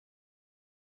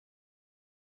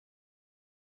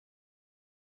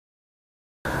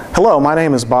Hello, my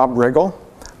name is Bob Griggle.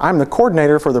 I'm the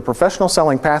coordinator for the Professional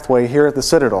Selling Pathway here at the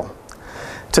Citadel.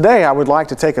 Today I would like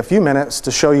to take a few minutes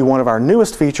to show you one of our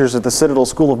newest features at the Citadel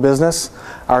School of Business,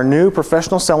 our new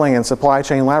Professional Selling and Supply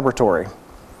Chain Laboratory.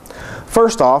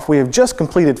 First off, we have just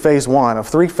completed phase 1 of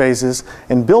 3 phases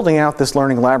in building out this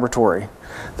learning laboratory.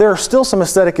 There are still some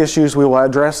aesthetic issues we will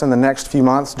address in the next few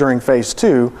months during phase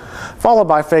 2, followed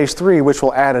by phase 3, which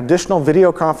will add additional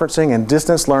video conferencing and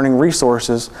distance learning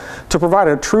resources to provide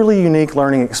a truly unique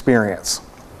learning experience.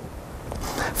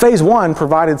 Phase 1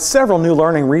 provided several new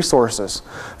learning resources.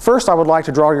 First, I would like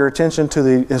to draw your attention to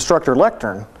the instructor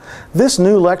lectern. This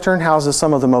new lectern houses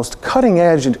some of the most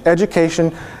cutting-edge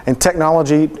education and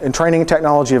technology and training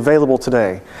technology available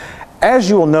today. As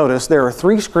you will notice, there are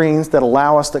 3 screens that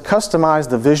allow us to customize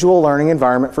the visual learning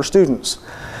environment for students.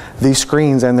 These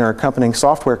screens and their accompanying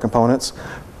software components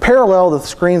parallel the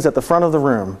screens at the front of the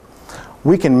room.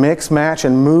 We can mix, match,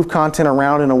 and move content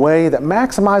around in a way that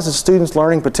maximizes students'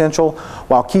 learning potential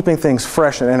while keeping things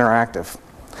fresh and interactive.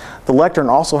 The lectern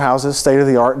also houses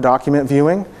state-of-the-art document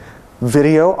viewing,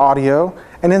 video, audio,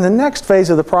 and in the next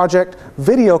phase of the project,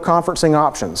 video conferencing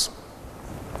options.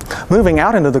 Moving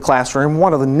out into the classroom,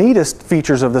 one of the neatest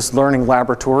features of this learning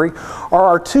laboratory are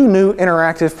our 2 new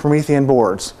interactive Promethean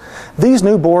boards. These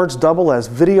new boards double as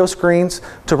video screens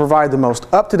to provide the most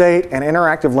up-to-date and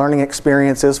interactive learning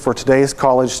experiences for today's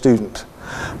college student.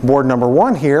 Board number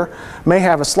 1 here may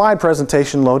have a slide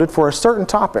presentation loaded for a certain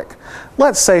topic.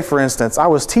 Let's say, for instance, I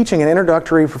was teaching an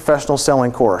introductory professional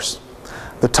selling course.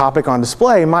 The topic on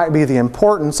display might be the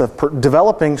importance of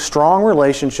developing strong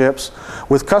relationships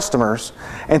with customers,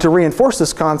 and to reinforce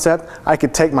this concept, I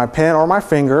could take my pen or my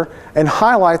finger and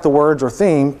highlight the words or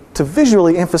theme to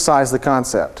visually emphasize the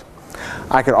concept.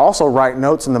 I could also write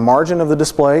notes in the margin of the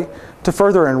display to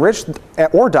further enrich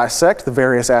or dissect the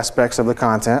various aspects of the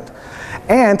content,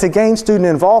 and to gain student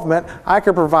involvement, I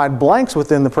could provide blanks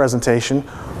within the presentation,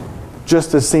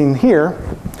 just as seen here,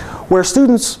 where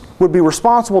students would be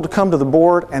responsible to come to the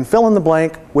board and fill in the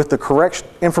blank with the correct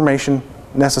information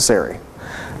necessary.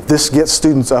 This gets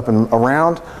students up and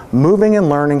around, moving and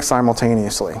learning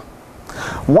simultaneously.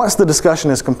 Once the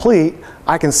discussion is complete,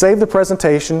 I can save the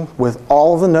presentation with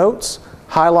all of the notes,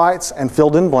 highlights, and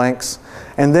filled in blanks,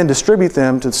 and then distribute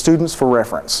them to the students for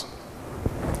reference.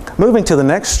 Moving to the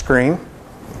next screen,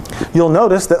 you'll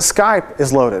notice that Skype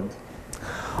is loaded.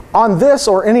 On this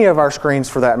or any of our screens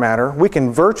for that matter, we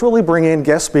can virtually bring in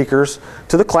guest speakers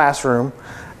to the classroom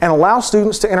and allow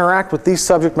students to interact with these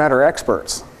subject matter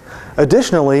experts.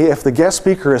 Additionally, if the guest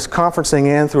speaker is conferencing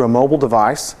in through a mobile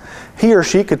device, he or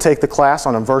she could take the class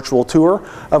on a virtual tour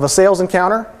of a sales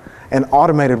encounter, an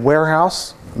automated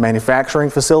warehouse, manufacturing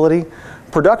facility,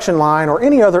 production line, or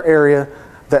any other area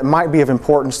that might be of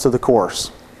importance to the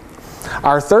course.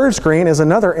 Our 3rd screen is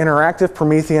another interactive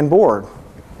Promethean board.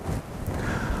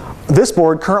 This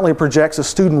board currently projects a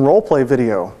student role-play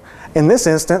video. In this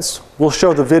instance, we'll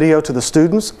show the video to the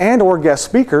students and/or guest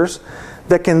speakers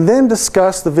that can then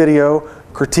discuss the video,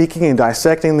 critiquing and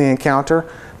dissecting the encounter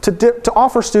to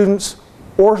offer students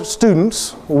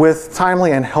with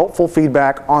timely and helpful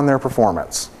feedback on their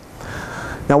performance.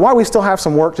 Now, while we still have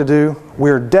some work to do,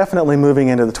 we're definitely moving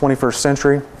into the 21st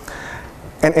century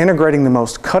and integrating the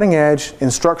most cutting-edge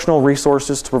instructional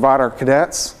resources to provide our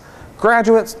cadets,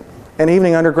 graduates, and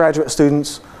evening undergraduate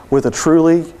students with a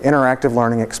truly interactive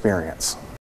learning experience.